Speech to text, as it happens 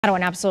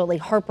An absolutely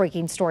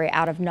heartbreaking story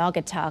out of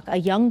Naugatuck. A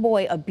young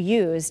boy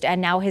abused, and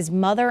now his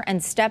mother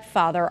and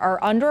stepfather are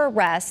under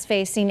arrest,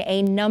 facing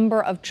a number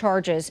of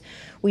charges.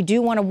 We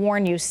do want to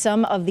warn you,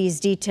 some of these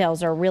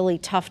details are really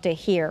tough to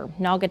hear.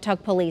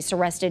 Naugatuck police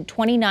arrested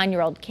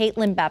 29-year-old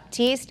Caitlin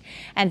Baptiste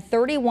and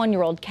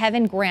 31-year-old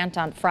Kevin Grant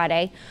on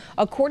Friday.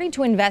 According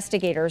to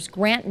investigators,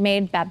 Grant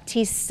made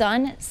Baptiste's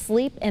son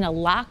sleep in a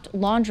locked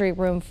laundry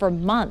room for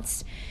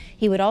months.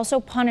 He would also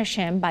punish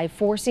him by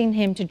forcing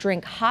him to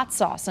drink hot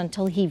sauce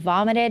until he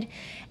vomited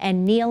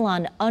and kneel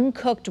on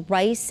uncooked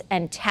rice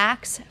and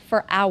tacks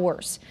for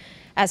hours.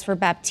 As for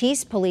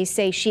Baptiste, police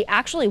say she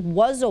actually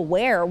was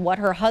aware what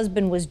her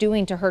husband was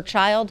doing to her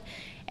child,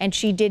 and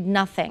she did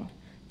nothing.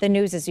 The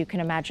news, as you can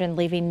imagine,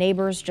 leaving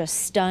neighbors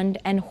just stunned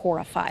and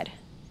horrified.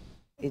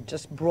 It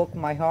just broke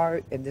my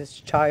heart, and this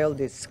child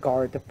is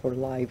scarred for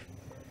life.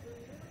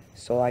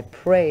 So I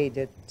pray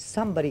that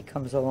somebody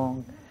comes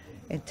along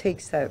and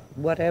takes that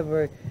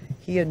whatever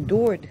he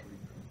endured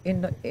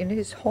in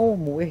his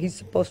home where he's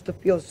supposed to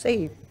feel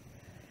safe.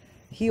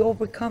 He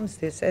overcomes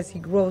this as he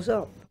grows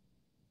up.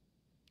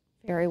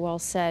 Very well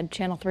said.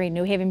 Channel 3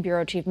 New Haven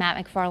Bureau Chief Matt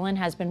McFarland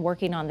has been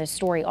working on this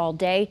story all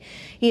day.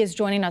 He is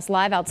joining us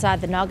live outside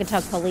the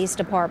Naugatuck Police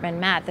Department.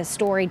 Matt, this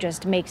story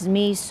just makes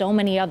me, so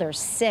many others,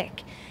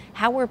 sick.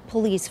 How were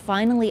police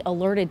finally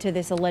alerted to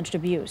this alleged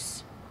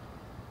abuse?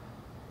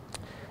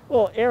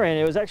 Well, Aaron,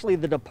 it was actually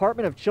the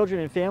Department of Children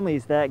and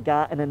Families that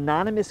got an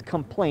anonymous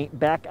complaint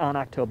back on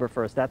October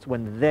 1st. That's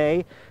when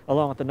they,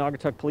 along with the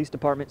Naugatuck Police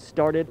Department,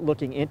 started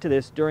looking into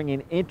this. During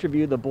an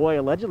interview, the boy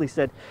allegedly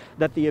said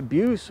that the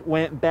abuse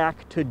went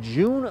back to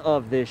June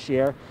of this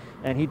year,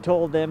 and he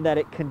told them that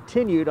it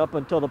continued up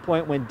until the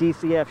point when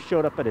DCF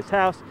showed up at his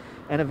house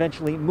and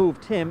eventually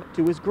moved him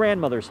to his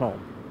grandmother's home.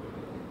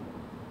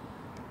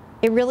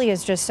 It really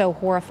is just so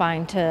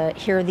horrifying to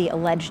hear the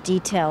alleged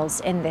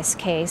details in this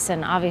case,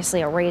 and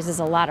obviously it raises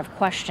a lot of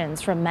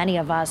questions from many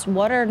of us.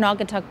 What are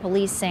Naugatuck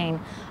police saying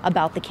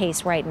about the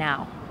case right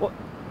now?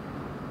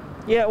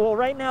 Well,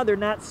 right now they're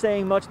not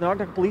saying much. The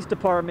Naugatuck Police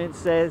Department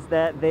says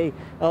that they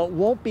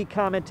won't be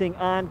commenting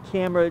on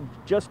camera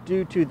just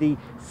due to the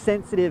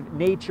sensitive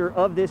nature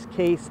of this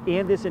case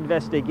and this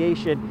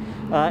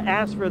investigation.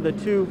 As for the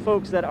two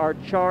folks that are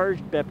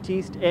charged,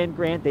 Baptiste and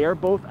Grant, they are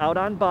both out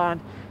on bond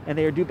and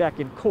they are due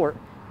back in court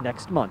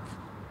next month.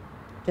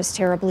 Just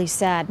terribly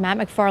sad. Matt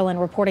McFarland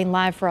reporting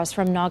live for us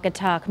from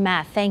Naugatuck.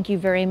 Matt, thank you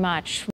very much.